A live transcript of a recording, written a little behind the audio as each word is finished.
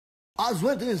I was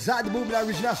went inside the movement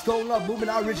original, stolen up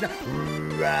movement original.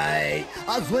 Right.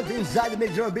 I was went inside the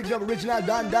big drum original,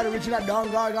 Don original, Don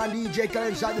Gargon, DJ Khaled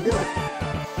inside the building.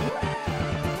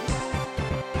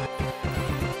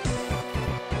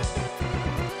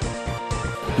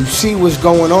 You see what's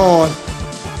going on.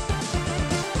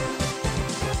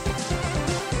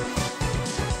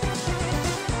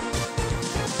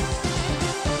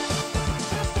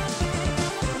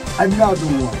 Another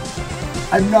one.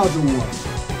 Another one.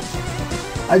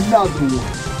 Another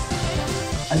one.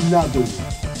 Another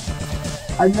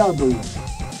one. Another one.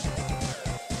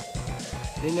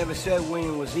 They never said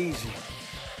winning was easy.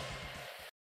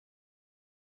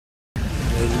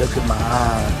 They look at my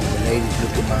eyes. The ladies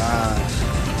look at my eyes.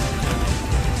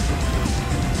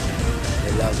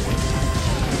 They love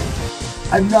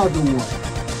it. Another one.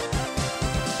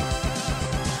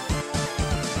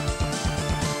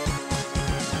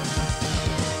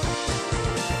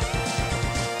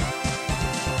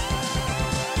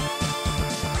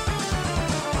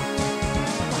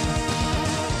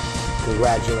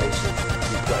 Congratulations,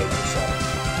 you played yourself.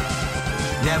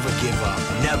 Never give up,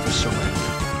 never surrender.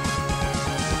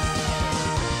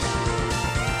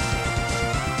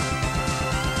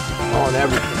 On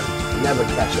everything, never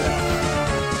catch it out.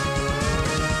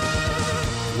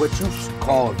 What you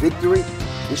call victory,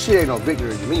 this shit ain't no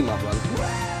victory to me, my brother.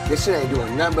 This shit ain't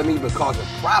doing nothing but me but causing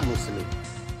problems to me.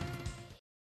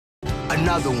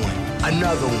 Another one,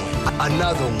 another one,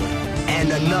 another one,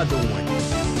 and another one.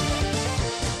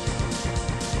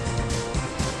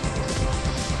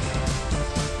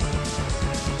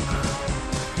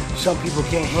 Some people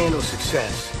can't handle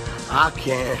success. I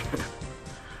can.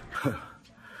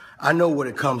 I know what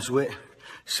it comes with.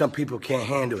 Some people can't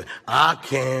handle it. I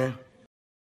can.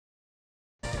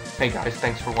 Hey guys,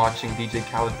 thanks for watching DJ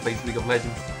Khaled Plays League of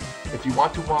Legends. If you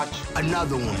want to watch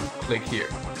another one, click here.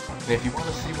 And if you want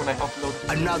to see when I upload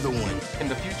another one in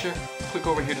the future, click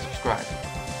over here to subscribe.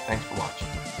 Thanks for watching.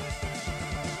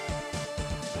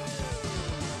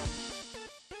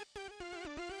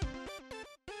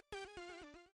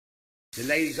 The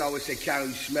ladies always say, Khaled,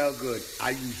 you smell good.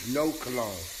 I use no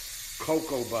cologne.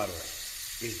 Cocoa butter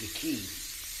is the key.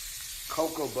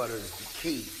 Cocoa butter is the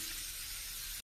key.